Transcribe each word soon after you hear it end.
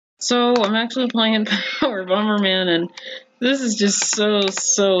So I'm actually playing Power Bomberman, and this is just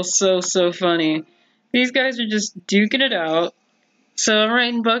so funny. These guys are just duking it out. So I'm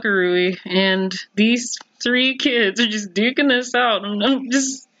riding Buckaroo, and these three kids are just duking this out, and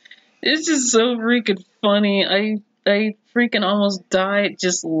it's just so freaking funny. I freaking almost died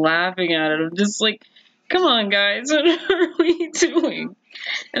just laughing at it. I'm just like, come on, guys, what are we doing?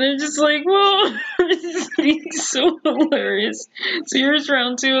 And they're just like, whoa, this is so hilarious. So here's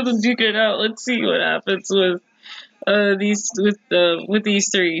round two of them duking it out. Let's see what happens with these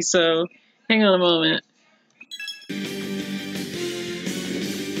three. So hang on a moment.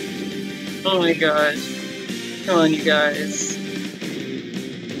 Oh my gosh. Come on, you guys.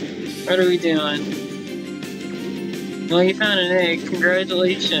 What are we doing? Well, you found an egg.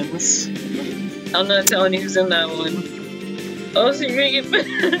 Congratulations. I'm not telling you who's in that one. Oh, so you're gonna get mad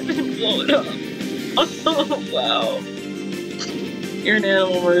and blow it up. Oh, wow. You're an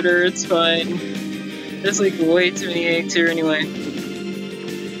animal murderer, it's fine. There's like way too many eggs here anyway.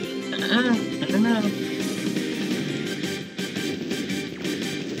 I don't know.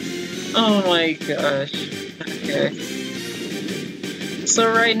 Oh my gosh. Okay. So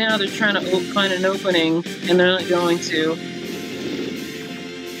right now they're trying to find an opening, and they're not going to.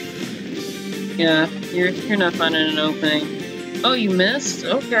 Yeah, you're not finding an opening. Oh, you missed?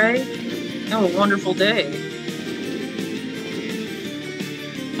 Okay. Oh, a wonderful day.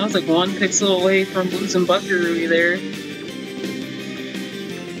 I was like one pixel away from losing Buckaroo there.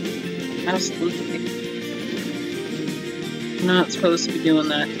 Absolutely. I'm not supposed to be doing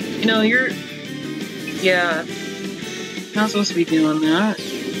that. You know, yeah. Not supposed to be doing that.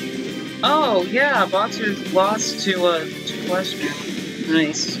 Oh, yeah, Boxer's lost to Western.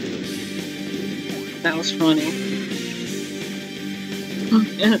 Nice. That was funny.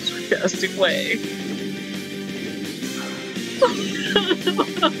 In a sarcastic way.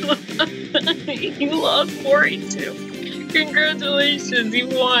 You lost 42. Congratulations, you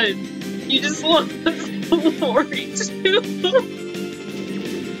won. You just lost 42.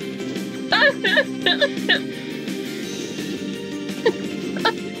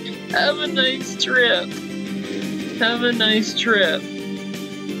 Have a nice trip. Have a nice trip.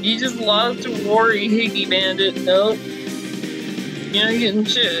 You just lost to Worry Higgy Bandit. Nope. You're not getting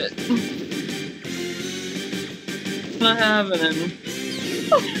shit. Not happening.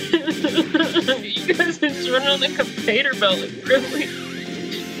 You guys are just running on the conveyor belt, like, really?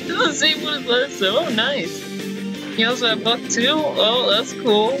 It's the same one as last time. Oh, nice. You also have Buck too? Oh, that's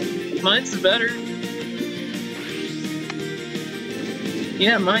cool. Mine's better.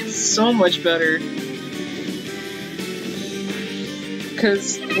 Yeah, mine's so much better.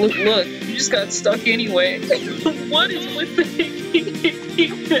 Cause look, you just got stuck anyway. What is with the Hickey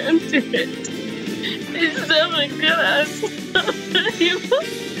Bandit? It's so my gosh.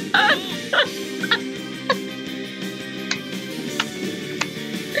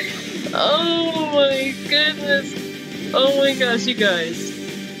 Oh my goodness. Oh my gosh, you guys.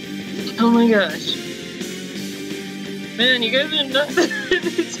 Oh my gosh. Man, you guys are nuts.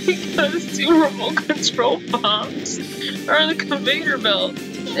 It's because two remote control bombs are on the conveyor belt.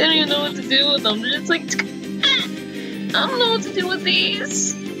 They don't even know what to do with them. They're just like, I don't know what to do with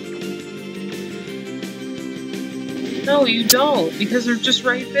these. No, you don't, because they're just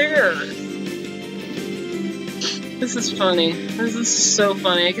right there. This is funny. This is so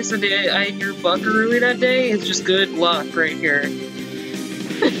funny. I guess the day I had your Buckaroo that day is just good luck right here.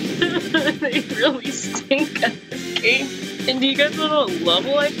 They really stink at this game. And do you guys know what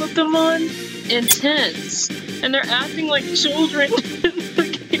level I put them on? Intense. And they're acting like children in the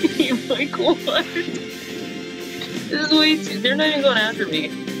game. Like, what? This is way too... They're not even going after me.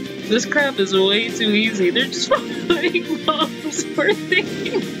 This crap is way too easy. They're just fighting bombs where they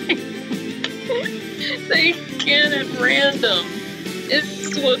can at random.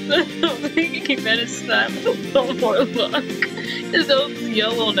 It's what the hell? They keep at his snap with no more luck. His oath is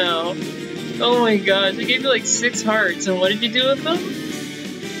yellow now. Oh my gosh, I gave you like 6 hearts, and what did you do with them?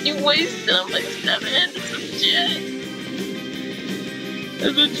 You wasted them like 7 some shit.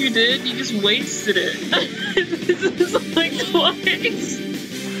 That's what you did, you just wasted it. This is like twice.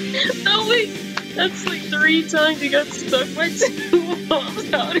 No wait, that's like 3 times you got stuck by 2 bombs.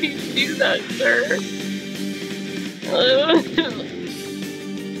 How do you do that, sir?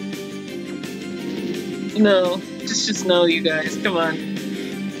 No, just no, you guys. Come on.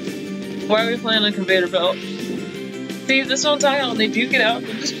 Why are we playing on conveyor belt? See, this one time when they duke it out,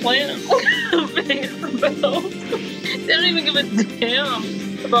 they're just playing on conveyor belt. They don't even give a damn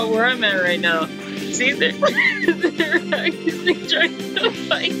about where I'm at right now. See, they're actually trying to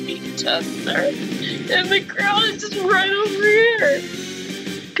fight each other, and the crowd is just right over here.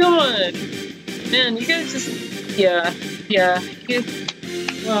 Come on. Man, you guys just, yeah.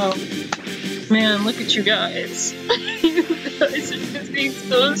 Wow. Man, look at you guys. You guys are just being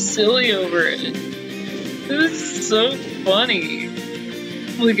so silly over it. This is so funny.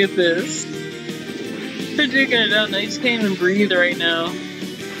 Look at this. They're duking it out and I just can't even breathe right now.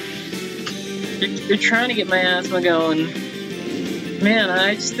 They're trying to get my asthma going. Man,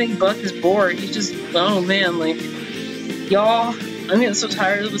 I just think Buck is bored. He's just, oh man, like, y'all, I'm getting so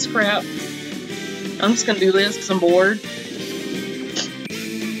tired of this crap. I'm just gonna do this because I'm bored.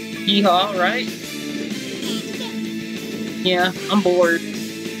 Yeehaw, right? Yeah, I'm bored.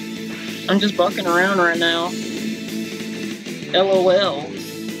 I'm just bucking around right now. LOL.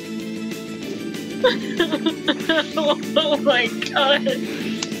 Oh my god.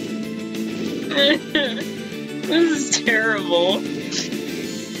 This is terrible.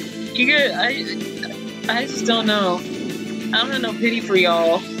 You guys, I just don't know. I don't have no pity for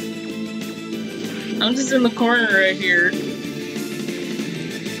y'all. I'm just in the corner right here.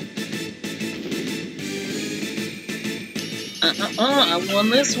 I won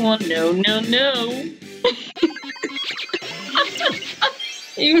this one. No.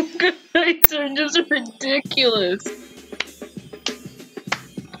 You guys are just ridiculous.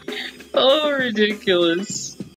 Oh, ridiculous.